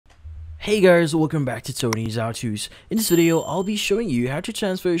Hey guys, welcome back to Tony's How-Tos. In this video, I'll be showing you how to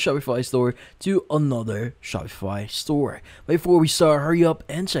transfer your Shopify store to another Shopify store. Before we start, hurry up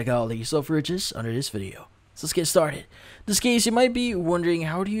and check out the self-purchase under this video. So let's get started. In this case, you might be wondering,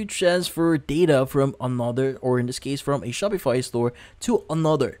 how do you transfer data from another, or in this case from a Shopify store to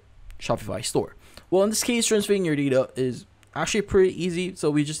another Shopify store? Well, in this case, transferring your data is actually pretty easy, so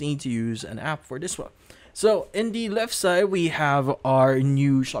we just need to use an app for this one. So in the left side, we have our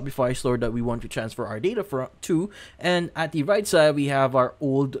new Shopify store that we want to transfer our data to, and at the right side, we have our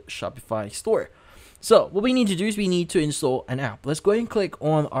old Shopify store. So what we need to do is we need to install an app. Let's go ahead and click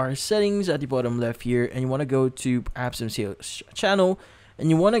on our settings at the bottom left here, and you want to go to apps and sales channel, and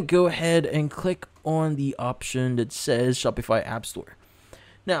you want to go ahead and click on the option that says Shopify App Store.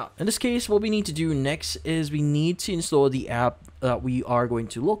 Now, in this case, what we need to do next is we need to install the app that we are going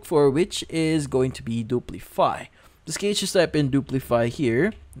to look for, which is going to be Duplify. In this case, just type in Duplify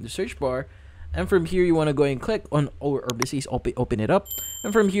here in the search bar, and from here you want to go and click on, or this case, open it up,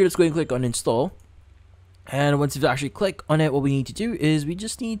 and from here let's go and click on install. And once you've actually clicked on it, what we need to do is we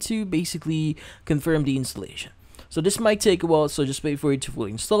just need to basically confirm the installation. So this might take a while, so just wait for it to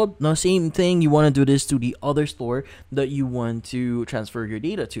fully install. Now, same thing, you want to do this to the other store that you want to transfer your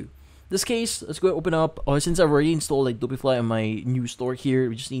data to. In this case, let's go open up, since I've already installed like Duplify on my new store here,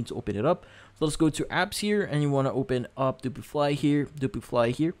 we just need to open it up. So let's go to apps here, and you want to open up Duplify here.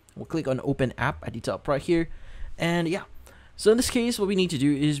 We'll click on open app at the top right here, and yeah. So in this case, what we need to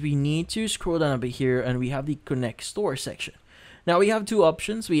do is we need to scroll down a bit here, and we have the connect store section. Now we have two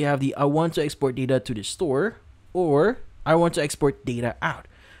options. We have the I want to export data to the store, or I want to export data out.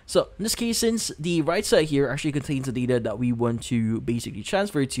 So in this case, since the right side here actually contains the data that we want to basically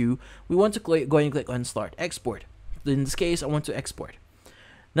transfer to, we want to go and click on start export. In this case, I want to export.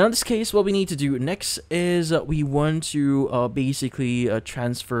 Now in this case, what we need to do next is we want to basically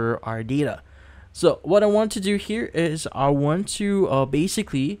transfer our data. So what I want to do here is I want to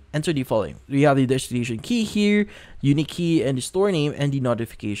basically enter the following. We have the destination key here, unique key, and the store name, and the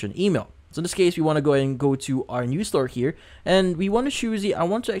notification email. So in this case, we want to go ahead and go to our new store here, and we want to choose the I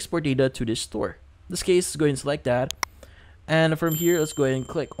want to export data to this store. In this case, let's go ahead and select that. And from here, let's go ahead and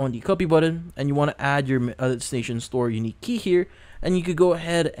click on the copy button, and you want to add your destination store unique key here, and you could go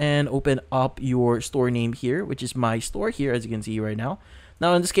ahead and open up your store name here, which is my store here, as you can see right now.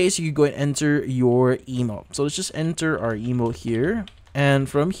 Now in this case, you could go and enter your email. So let's just enter our email here, and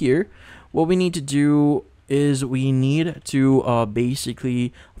from here, what we need to do is we need to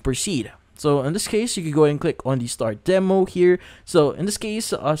basically proceed. So in this case, you can go and click on the start demo here. So in this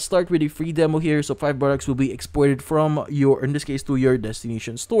case, start with a free demo here. So 5 products will be exported from your, in this case, to your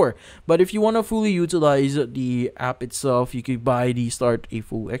destination store. But if you want to fully utilize the app itself, you could buy the start a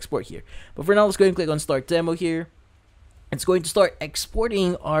full export here. But for now, let's go and click on start demo here. It's going to start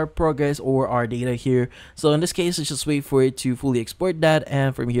exporting our progress or our data here. So in this case, let's just wait for it to fully export that.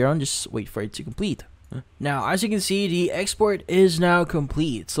 And from here on, just wait for it to complete. Now, as you can see, the export is now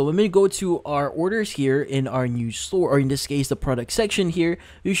complete. So when we go to our orders here in our new store, or in this case, the product section here,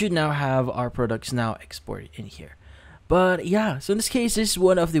 you should now have our products now exported in here. But yeah, so in this case, this is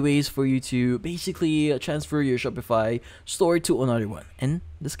one of the ways for you to basically transfer your Shopify store to another one. And in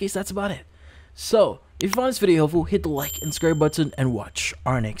this case, that's about it. So if you found this video helpful, hit the like and subscribe button and watch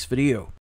our next video.